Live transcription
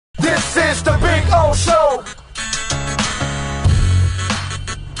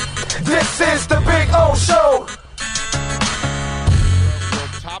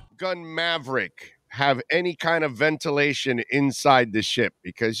Gun Maverick have any kind of ventilation inside the ship?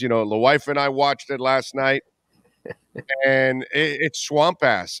 Because, the wife and I watched it last night, and it's swamp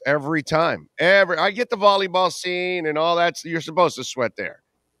ass every time. I get the volleyball scene and all that. You're supposed to sweat there.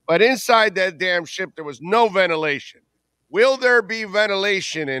 But inside that damn ship, there was no ventilation. Will there be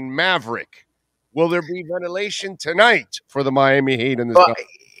ventilation in Maverick? Will there be ventilation tonight for the Miami Heat in this? Well,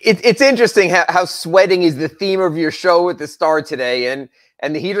 it's interesting how sweating is the theme of your show at the start today,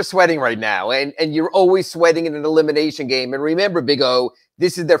 and the Heat are sweating right now, and you're always sweating in an elimination game. And remember, Big O,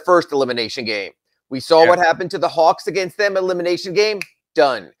 this is their first elimination game. We saw what happened to the Hawks against them, elimination game,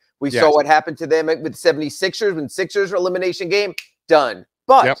 done. We saw what happened to them with 76ers when Sixers were elimination game, done.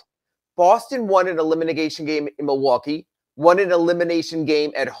 But Boston won an elimination game in Milwaukee, won an elimination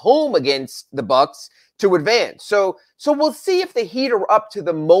game at home against the Bucks to advance. So we'll see if the Heat are up to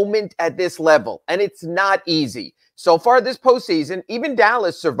the moment at this level, and it's not easy. So far this postseason, even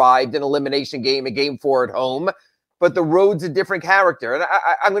Dallas survived an elimination game, a game 4 at home, but the road's a different character. And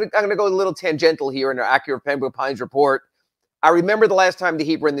I'm gonna go a little tangential here in our Acura Pembroke Pines report. I remember the last time the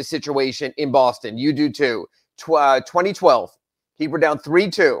Heat were in this situation in Boston. You do too. 2012, Heat were down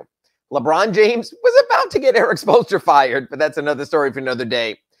 3-2. LeBron James was about to get Eric Spoelstra fired, but that's another story for another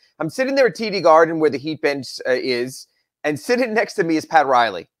day. I'm sitting there at TD Garden where the Heat bench is, and sitting next to me is Pat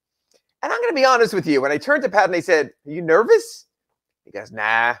Riley. And I'm going to be honest with you. When I turned to Pat and I said, "Are you nervous?" He goes,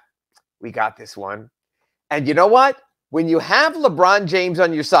 "Nah, we got this one." And you know what? When you have LeBron James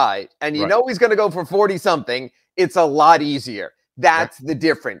on your side and you know he's going to go for 40-something, it's a lot easier. That's the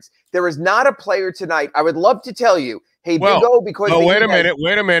difference. There is not a player tonight. I would love to tell you, hey, Big O, because... No, wait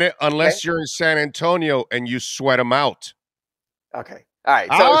a minute. Unless you're in San Antonio and you sweat them out. Okay. All right,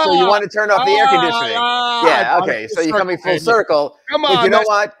 so you want to turn off the air conditioning. Yeah, okay, so you're coming full circle. Come on. But you know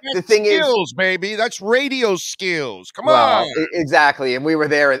what? The thing is... skills, baby. That's radio skills. Come on. Exactly, and we were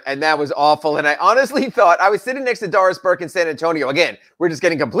there, and that was awful. And I honestly thought, I was sitting next to Doris Burke in San Antonio. Again, we're just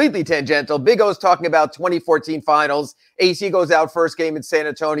getting completely tangential. Big O's talking about 2014 finals. AC goes out first game in San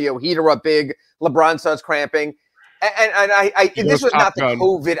Antonio. Heat are up big. LeBron starts cramping. And this was not the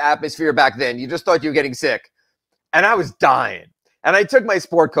COVID atmosphere back then. You just thought you were getting sick. And I was dying. And I took my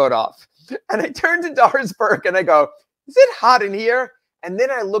sport coat off. And I turned to Doris Burke and I go, "Is it hot in here?" And then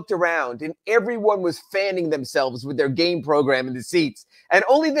I looked around and everyone was fanning themselves with their game program in the seats. And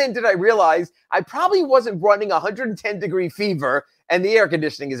only then did I realize I probably wasn't running 110-degree fever and the air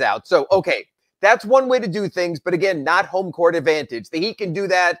conditioning is out. So, okay, that's one way to do things. But again, not home court advantage. The Heat can do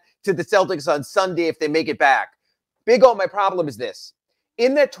that to the Celtics on Sunday if they make it back. Big O, my problem is this.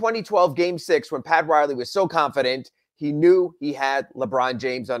 In that 2012 Game 6, when Pat Riley was so confident, he knew he had LeBron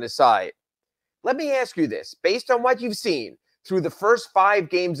James on his side. Let me ask you this. Based on what you've seen through the first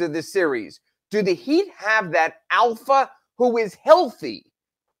 5 games of this series, do the Heat have that alpha who is healthy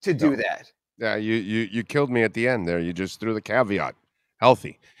to do that? Yeah, you killed me at the end there. You just threw the caveat.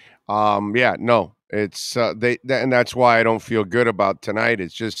 Healthy. No. It's and that's why I don't feel good about tonight.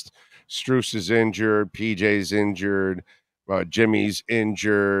 It's just Strus is injured, PJ's injured, Jimmy's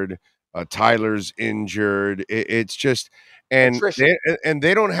injured, Tyler's injured. It's just, and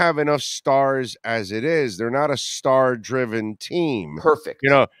they don't have enough stars as it is. They're not a star-driven team. Perfect.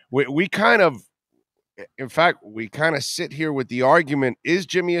 We kind of, in fact, we kind of sit here with the argument: is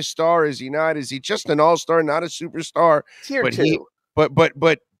Jimmy a star? Is he not? Is he just an all-star, not a superstar? Tier 2.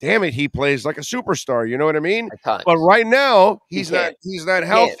 But damn it, he plays like a superstar. You know what I mean? But right now, he's not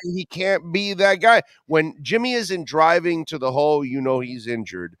healthy. He can't be that guy. When Jimmy isn't driving to the hole, he's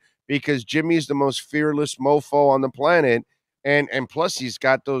injured, because Jimmy is the most fearless mofo on the planet. And plus, he's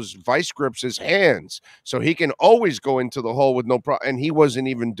got those vice grips his hands, so he can always go into the hole with no problem. And he wasn't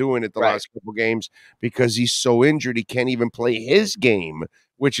even doing it the last couple games because he's so injured. He can't even play his game,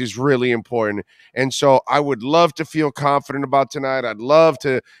 which is really important. And so I would love to feel confident about tonight. I'd love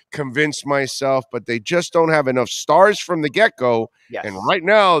to convince myself, but they just don't have enough stars from the get-go. Yes. And right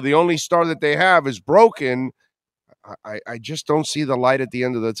now, the only star that they have is broken. I just don't see the light at the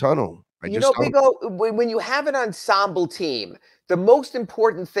end of the tunnel. Big O, when you have an ensemble team, the most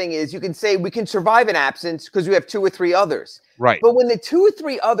important thing is you can say we can survive an absence because we have 2 or 3 others. Right. But when the 2 or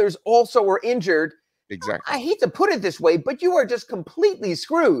 3 others also are injured, exactly. I hate to put it this way, but you are just completely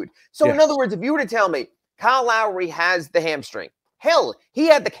screwed. So in other words, if you were to tell me Kyle Lowry has the hamstring, hell, he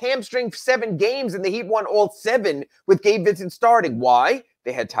had the hamstring for 7 games and the Heat won all 7 with Gabe Vincent starting. Why?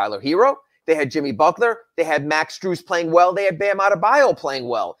 They had Tyler Hero. They had Jimmy Butler. They had Max Strus playing well. They had Bam Adebayo playing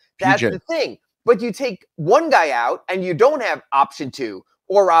well. That's the thing. But you take one guy out and you don't have option 2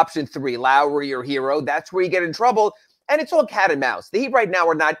 or option 3, Lowry or Hero. That's where you get in trouble. And it's all cat and mouse. The Heat right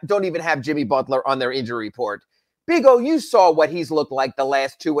now don't even have Jimmy Butler on their injury report. Big O, you saw what he's looked like the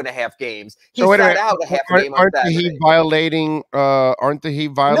last 2.5 games. He sat out a half a game on Saturday. Aren't he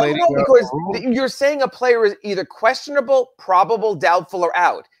violating? No, because you're saying a player is either questionable, probable, doubtful, or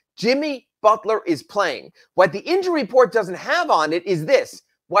out. Jimmy Butler is playing. What the injury report doesn't have on it is this.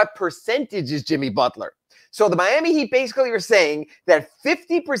 What percentage is Jimmy Butler? So the Miami Heat basically are saying that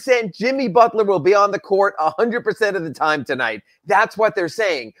 50% Jimmy Butler will be on the court 100% of the time tonight. That's what they're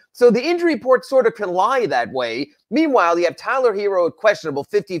saying. So the injury report sort of can lie that way. Meanwhile, you have Tyler Hero at questionable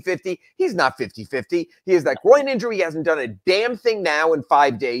 50-50. He's not 50-50. He has that groin injury. He hasn't done a damn thing now in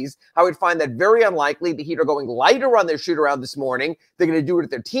 5 days. I would find that very unlikely. The Heat are going lighter on their shoot-around this morning. They're going to do it at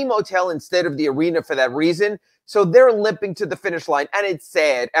their team hotel instead of the arena for that reason. So they're limping to the finish line, and it's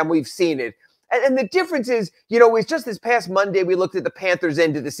sad, and we've seen it. And the difference is, it's just this past Monday we looked at the Panthers'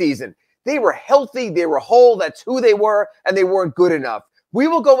 end of the season. They were healthy, they were whole, that's who they were, and they weren't good enough. We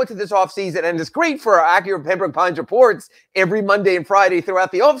will go into this offseason, and it's great for our Acura Pembroke Pines reports every Monday and Friday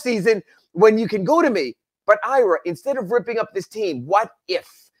throughout the offseason when you can go to me. But Ira, instead of ripping up this team, what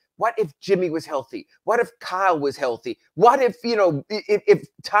if? What if Jimmy was healthy? What if Kyle was healthy? What if, if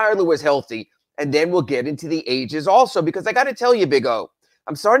Tyler was healthy? And then we'll get into the ages also, because I got to tell you, Big O,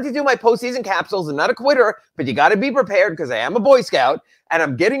 I'm starting to do my postseason capsules. I'm not a quitter, but you got to be prepared because I am a Boy Scout, and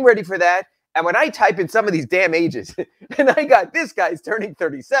I'm getting ready for that. And when I type in some of these damn ages, and I got this guy's turning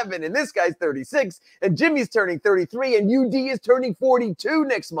 37, and this guy's 36, and Jimmy's turning 33, and UD is turning 42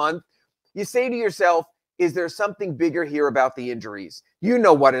 next month, you say to yourself, is there something bigger here about the injuries? You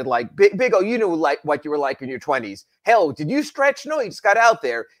know what it like. Big O, you know what you were like in your 20s. Hell, did you stretch? No, you just got out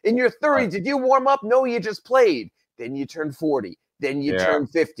there. In your 30s, did you warm up? No, you just played. Then you turned 40. Then you turn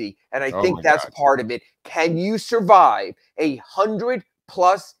 50. And I think that's part of it. Can you survive a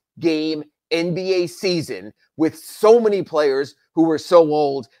 100-plus game NBA season with so many players who are so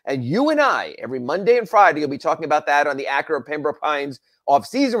old? And you and I, every Monday and Friday, will be talking about that on the Acura Pembroke Pines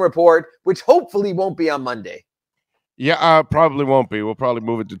off-season report, which hopefully won't be on Monday. Yeah, probably won't be. We'll probably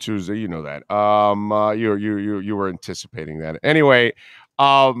move it to Tuesday. You know that. You were anticipating that. Anyway,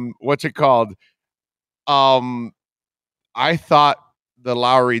 what's it called? I thought the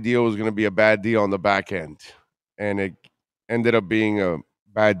Lowry deal was going to be a bad deal on the back end, and it ended up being a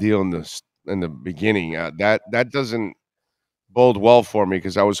bad deal in the beginning. That doesn't bode well for me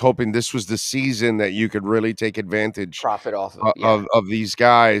because I was hoping this was the season that you could really take advantage, profit off of these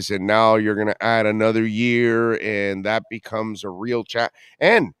guys, and now you're going to add another year, and that becomes a real chat.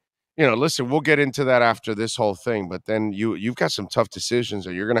 And listen, we'll get into that after this whole thing, but then you've got some tough decisions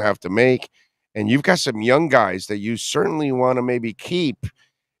that you're going to have to make. And you've got some young guys that you certainly want to maybe keep,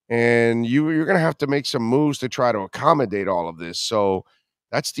 and you're going to have to make some moves to try to accommodate all of this. So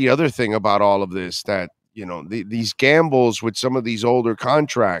that's the other thing about all of this, that these gambles with some of these older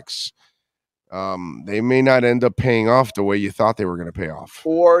contracts, they may not end up paying off the way you thought they were going to pay off.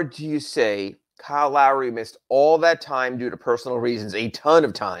 Or do you say Kyle Lowry missed all that time due to personal reasons, a ton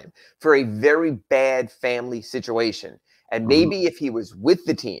of time, for a very bad family situation, and maybe if he was with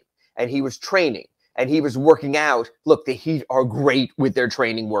the team and he was training and he was working out, look, the Heat are great with their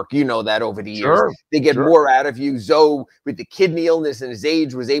training work. You know that over the years. They get more out of you. Zoe, with the kidney illness and his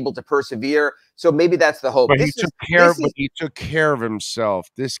age, was able to persevere. So maybe that's the hope. But he took care of himself.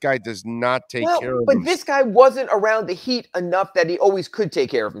 This guy does not take care of himself. But this guy wasn't around the Heat enough that he always could take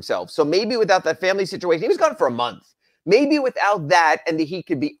care of himself. So maybe without that family situation, he was gone for a month. Maybe without that, and the Heat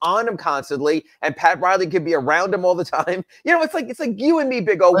could be on him constantly, and Pat Riley could be around him all the time. It's like you and me,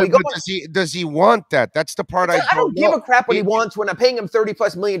 Big O. Does he want that? That's the part I don't give a crap what he wants when I'm paying him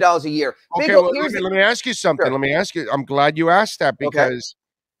 $30+ million a year. Okay, let me ask you something. Sure. Let me ask you. I'm glad you asked that because,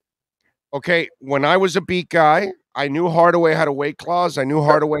 okay, when I was a beat guy, I knew Hardaway had a weight clause. I knew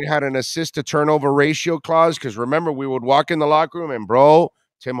Hardaway had an assist to turnover ratio clause because remember, we would walk in the locker room and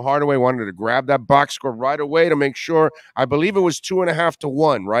Tim Hardaway wanted to grab that box score right away to make sure. I believe it was 2.5 to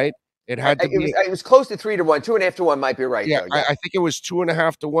 1, right? It had to be. It was close to 3 to 1. 2.5 to 1 might be right. Yeah, I think it was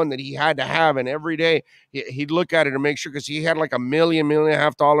 2.5 to 1 that he had to have, and every day he'd look at it to make sure because he had like $1.5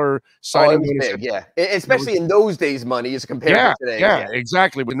 million signing bonus. Big, especially in those days, money is compared to today. Yeah,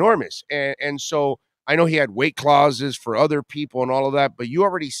 exactly, enormous. And so I know he had weight clauses for other people and all of that, but you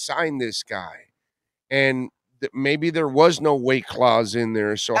already signed this guy, and maybe there was no weight clause in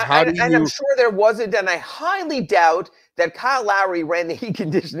there. So and I'm sure there wasn't, and I highly doubt that Kyle Lowry ran the heat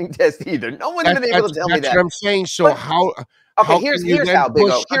conditioning test either. No one's been able to tell me that. That's what I'm saying. So how here's how, Big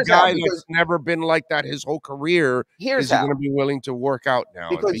O. Here's a guy that's never been like that his whole career is going to be willing to work out now?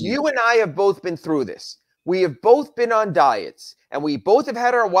 Because you and I have both been through this. We have both been on diets, and we both have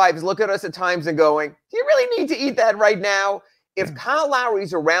had our wives look at us at times and going, do you really need to eat that right now? If Kyle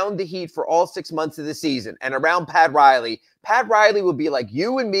Lowry's around the Heat for all 6 months of the season and around Pat Riley will be like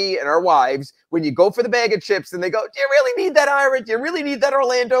you and me and our wives when you go for the bag of chips and they go, do you really need that, Ira? Do you really need that,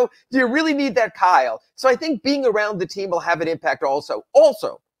 Orlando? Do you really need that, Kyle? So I think being around the team will have an impact also.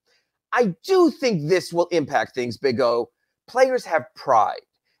 Also, I do think this will impact things, Big O. Players have pride.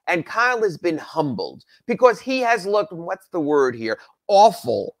 And Kyle has been humbled because he has looked, what's the word here,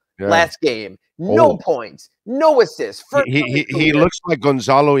 awful last game. No points, no assists. He looks like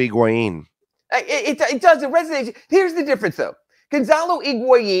Gonzalo Higuain. It does. It resonates. Here's the difference, though. Gonzalo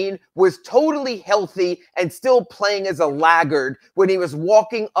Higuain was totally healthy and still playing as a laggard when he was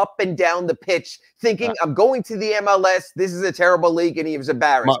walking up and down the pitch thinking, I'm going to the MLS. This is a terrible league, and he was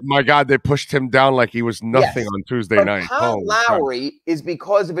embarrassed. My God, they pushed him down like he was nothing on Tuesday night. Kyle Lowry is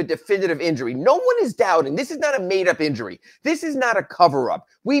because of a definitive injury. No one is doubting. This is not a made-up injury. This is not a cover-up.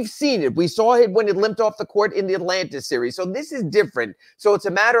 We've seen it. We saw it when it limped off the court in the Atlanta series. So this is different. So it's a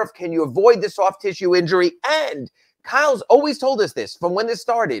matter of, can you avoid the soft tissue injury? And Kyle's always told us this from when this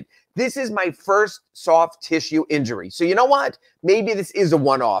started. This is my first soft tissue injury. So you know what? Maybe this is a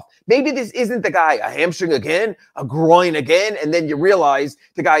one-off. Maybe this isn't the guy, a hamstring again, a groin again, and then you realize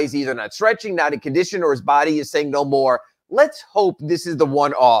the guy is either not stretching, not in condition, or his body is saying no more. Let's hope this is the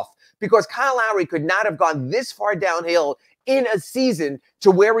one-off, because Kyle Lowry could not have gone this far downhill in a season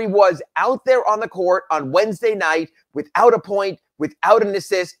to where he was out there on the court on Wednesday night without a point, without an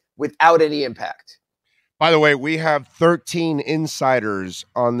assist, without any impact. By the way, we have 13 insiders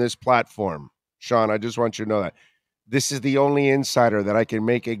on this platform. Sean, I just want you to know that. This is the only insider that I can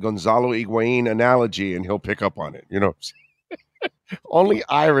make a Gonzalo Higuain analogy, and he'll pick up on it. You know, only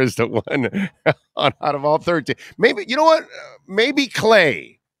Ira's the one out of all 13. Maybe, you know what? Maybe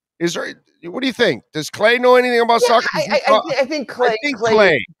Clay. Is there? What do you think? Does Clay know anything about soccer? I think Clay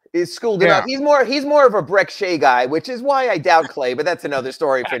is schooled enough. He's more of a Breck Shea guy, which is why I doubt Clay, but that's another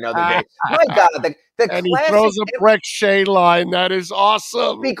story for another day. My God, and he throws a Breck Shea line. That is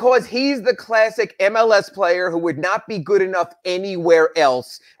awesome. Because he's the classic MLS player who would not be good enough anywhere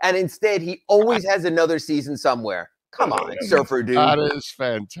else, and instead he always has another season somewhere. Come on, surfer dude. That is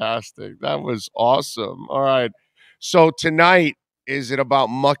fantastic. That was awesome. All right. So tonight, is it about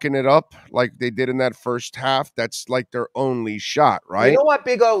mucking it up like they did in that first half? That's like their only shot, right? You know what,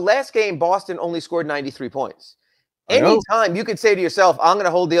 Big O? Last game, Boston only scored 93 points. Anytime you could say to yourself, I'm going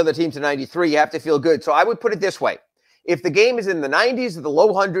to hold the other team to 93, you have to feel good. So I would put it this way. If the game is in the 90s or the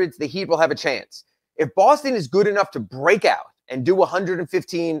low hundreds, the Heat will have a chance. If Boston is good enough to break out and do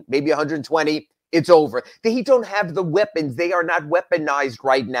 115, maybe 120, it's over. The Heat don't have the weapons. They are not weaponized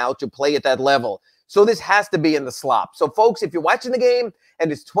right now to play at that level. So this has to be in the slop. So, folks, if you're watching the game and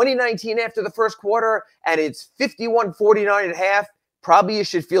it's 2019 after the first quarter and it's 51-49 at half, probably you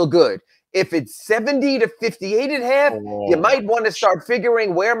should feel good. If it's 70-58 at half, you might want to start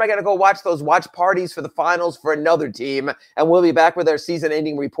figuring, where am I going to go watch those watch parties for the finals for another team? And we'll be back with our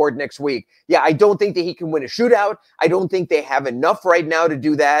season-ending report next week. Yeah, I don't think that he can win a shootout. I don't think they have enough right now to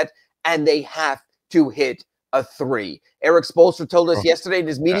do that, and they have to hit a three. Eric Spoelstra told us yesterday in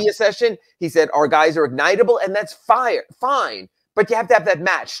his media session, he said, our guys are ignitable, and that's fine. But you have to have that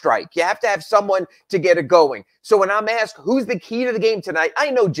match strike. You have to have someone to get it going. So when I'm asked who's the key to the game tonight, I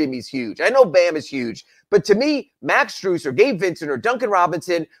know Jimmy's huge. I know Bam is huge. But to me, Max Strus or Gabe Vincent or Duncan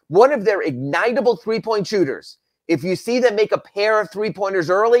Robinson, one of their ignitable three-point shooters. If you see them make a pair of three-pointers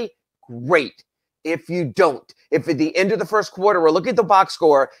early, great. If you don't, if at the end of the first quarter, we're looking at the box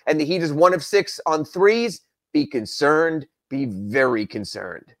score and the Heat is 1 of 6 on threes, be concerned. Be very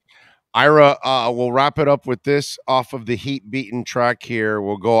concerned. Ira, we'll wrap it up with this off of the Heat beaten track here.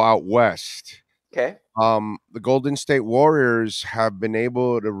 We'll go out west. Okay. The Golden State Warriors have been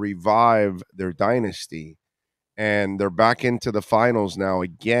able to revive their dynasty, and they're back into the finals now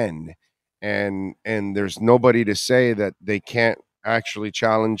again. And there's nobody to say that they can't actually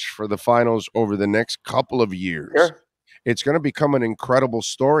challenge for the finals over the next couple of years. Sure. It's going to become an incredible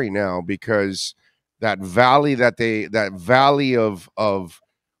story now, because that valley of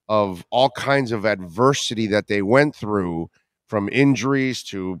all kinds of adversity that they went through, from injuries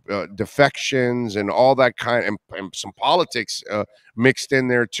to defections and all that kind, and some politics mixed in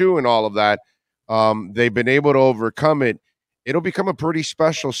there too, and all of that, they've been able to overcome it. It'll become a pretty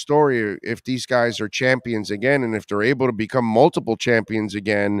special story if these guys are champions again, and if they're able to become multiple champions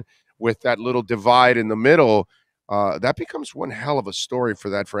again with that little divide in the middle. That becomes one hell of a story for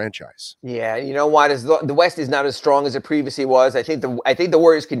that franchise. Yeah, you know what? The West is not as strong as it previously was. I think the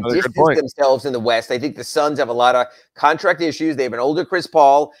Warriors can distance themselves in the West. I think the Suns have a lot of contract issues. They have an older Chris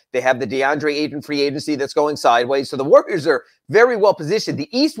Paul. They have the DeAndre Ayton free agency that's going sideways. So the Warriors are very well positioned. The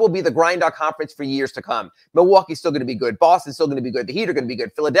East will be the grind-out conference for years to come. Milwaukee's still going to be good. Boston's still going to be good. The Heat are going to be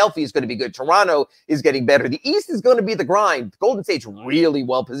good. Philadelphia is going to be good. Toronto is getting better. The East is going to be the grind. Golden State's really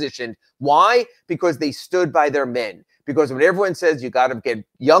well positioned. Why? Because they stood by their men. Because when everyone says you got to get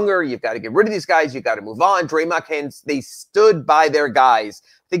younger, you've got to get rid of these guys, you got to move on, Draymond, they stood by their guys.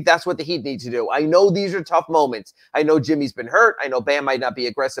 I think that's what the Heat need to do. I know these are tough moments. I know Jimmy's been hurt. I know Bam might not be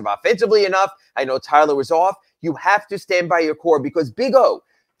aggressive offensively enough. I know Tyler was off. You have to stand by your core because Big O,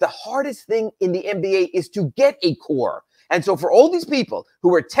 the hardest thing in the NBA is to get a core. And so for all these people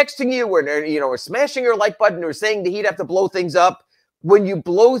who are texting you or smashing your like button or saying the Heat have to blow things up, when you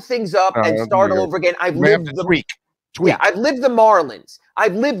blow things up and start all over again, I've lived the tweak. Yeah, I've lived the Marlins.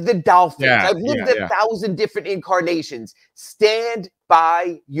 I've lived the Dolphins. I've lived 1,000 different incarnations. Stand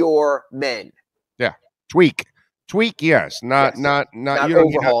by your men. Yeah, tweak, yes, not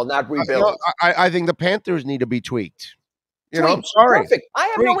overhaul, not rebuild. I think the Panthers need to be tweaked. I'm sorry. Perfect. I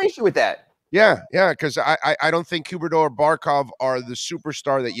have no issue with that. Yeah, because I don't think Huberdeau or Barkov are the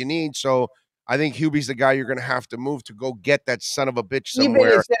superstar that you need. So I think Hubie's the guy you're going to have to move to go get that son of a bitch somewhere.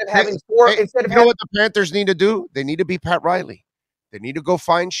 Even instead of having four, you know what the Panthers need to do? They need to be Pat Riley. They need to go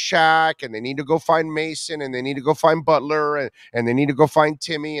find Shaq, and they need to go find Mason, and they need to go find Butler, and they need to go find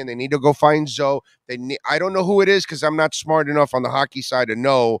Timmy, and they need to go find Zoe. I don't know who it is because I'm not smart enough on the hockey side to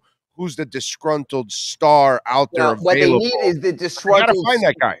know who's the disgruntled star out there available. What they need is the disgruntled. You gotta find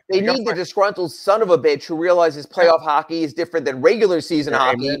that guy. They need the disgruntled son of a bitch who realizes playoff hockey is different than regular season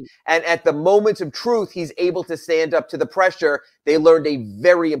hockey. Amen. And at the moments of truth, he's able to stand up to the pressure. They learned a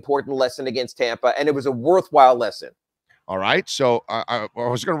very important lesson against Tampa, and it was a worthwhile lesson. All right. So I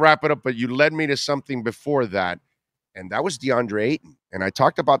was going to wrap it up, but you led me to something before that, and that was DeAndre Ayton. And I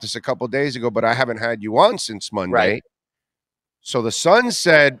talked about this a couple of days ago, but I haven't had you on since Monday. Right. So the Suns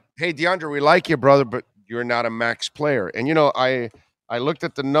said, hey, DeAndre, we like you, brother, but you're not a max player. And, I looked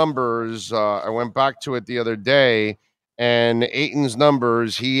at the numbers. I went back to it the other day, and Ayton's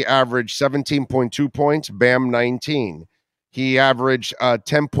numbers, he averaged 17.2 points, Bam 19. He averaged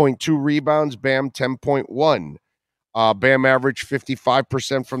 10.2 rebounds, Bam 10.1. Bam averaged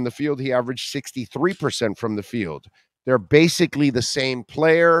 55% from the field. He averaged 63% from the field. They're basically the same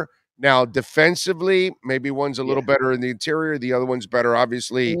player. Now, defensively, maybe one's a little better in the interior. The other one's better,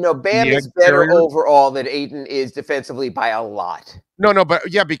 obviously. No, Bam is better overall than Ayton is defensively by a lot. No, but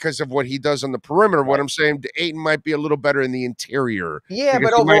because of what he does on the perimeter. Right. What I'm saying, Ayton might be a little better in the interior. Yeah,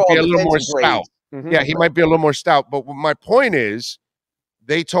 but overall, he might be a little more stout. Mm-hmm. Yeah, he might be a little more stout. But my point is,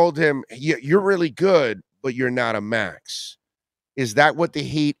 they told him, you're really good, but you're not a max. Is that what the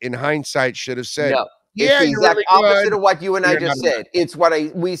Heat, in hindsight, should have said? No. It's the exact opposite of what you and I just said. It's what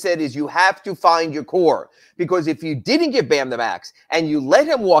we said is you have to find your core. Because if you didn't give Bam the max and you let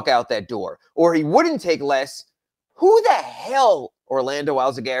him walk out that door, or he wouldn't take less, who the hell, Orlando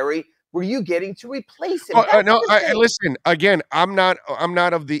Alzugaray, were you getting to replace him? Listen, again, I'm not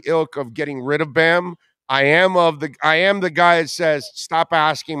of the ilk of getting rid of Bam. I am the guy that says stop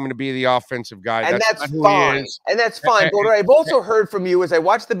asking him to be the offensive guy. And that's fine. And that's fine. But what I've also heard from you as I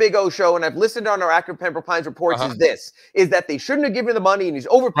watched the Big O show and I've listened on our Acura Pembroke Pines reports is that they shouldn't have given him the money and he's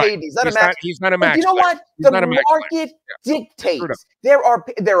overpaid. Right. He's not a max. He's not a max. But you know what? The market dictates. There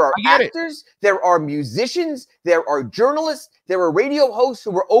are actors, there are musicians, there are journalists, there are radio hosts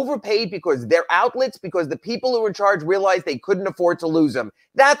who were overpaid because their outlets, because the people who were in charge realized they couldn't afford to lose them.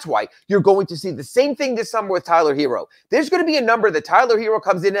 That's why you're going to see the same thing this summer with Tyler Hero. There's going to be a number that Tyler Hero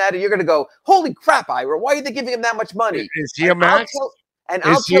comes in at, and you're going to go, holy crap, Ira, why are they giving him that much money? Is he a max?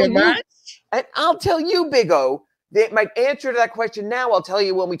 I'll tell you, Big O, that my answer to that question now, I'll tell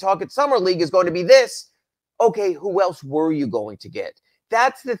you when we talk at Summer League, is going to be this. Okay, who else were you going to get?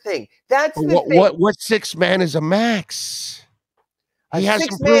 That's the thing. That's the thing. What six man is a max? He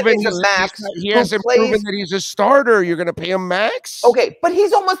hasn't proven that he's a starter. You're going to pay him max? Okay, but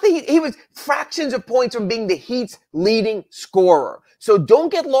he's almost he was fractions of points from being the Heat's leading scorer. So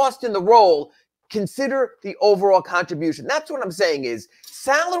don't get lost in the role. Consider the overall contribution. That's what I'm saying is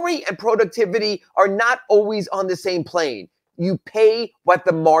salary and productivity are not always on the same plane. You pay what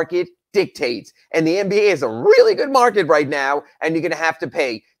the market dictates. And the NBA is a really good market right now, and you're going to have to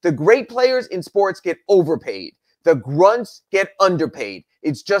pay. The great players in sports get overpaid. The grunts get underpaid.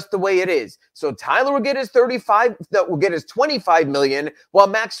 It's just the way it is. So Tyler will get his $25 million, while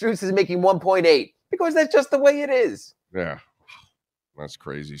Max Strus is making 1.8 because that's just the way it is. Yeah. That's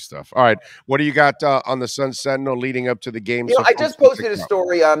crazy stuff. All right. What do you got on the Sun Sentinel leading up to the game? I just posted a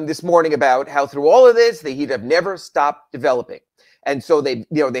story this morning about how through all of this, the Heat have never stopped developing. And so they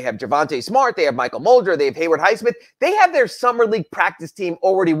have Javonte Smart, they have Michael Mulder, they have Hayward Highsmith. They have their summer league practice team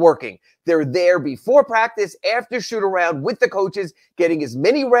already working. They're there before practice, after shoot around with the coaches, getting as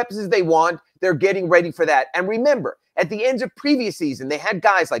many reps as they want. They're getting ready for that. And remember, at the end of previous season, they had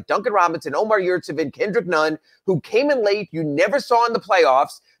guys like Duncan Robinson, Omar Yurtseven, Kendrick Nunn, who came in late, you never saw in the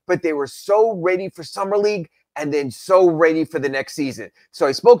playoffs, but they were so ready for summer league and then so ready for the next season. So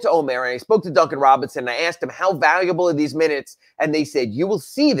I spoke to Omar and I spoke to Duncan Robinson and I asked them how valuable are these minutes, and they said, you will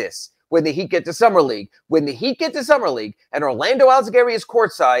see this when the Heat get to Summer League. When the Heat get to Summer League and Orlando Alzugaray is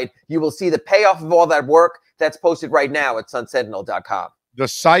courtside, you will see the payoff of all that work. That's posted right now at sunsentinel.com. The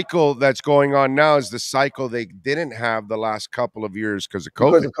cycle that's going on now is the cycle they didn't have the last couple of years because of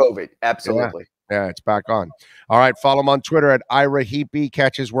COVID. Because of COVID, absolutely. Yeah, it's back on. All right, follow him on Twitter at Ira Heapy.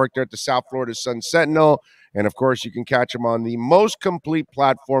 Catch his work there at the South Florida Sun Sentinel. And, of course, you can catch him on the most complete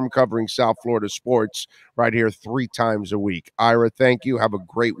platform covering South Florida sports right here 3 times a week. Ira, thank you. Have a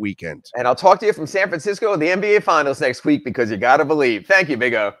great weekend. And I'll talk to you from San Francisco in the NBA Finals next week because you got to believe. Thank you,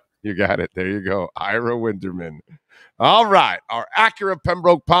 Big O. You got it. There you go. Ira Winderman. All right, our Acura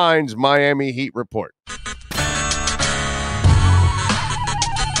Pembroke Pines Miami Heat report.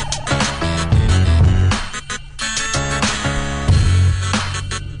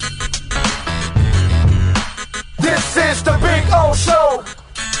 This is the Big O Show.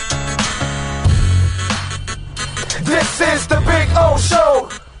 This is the Big O Show.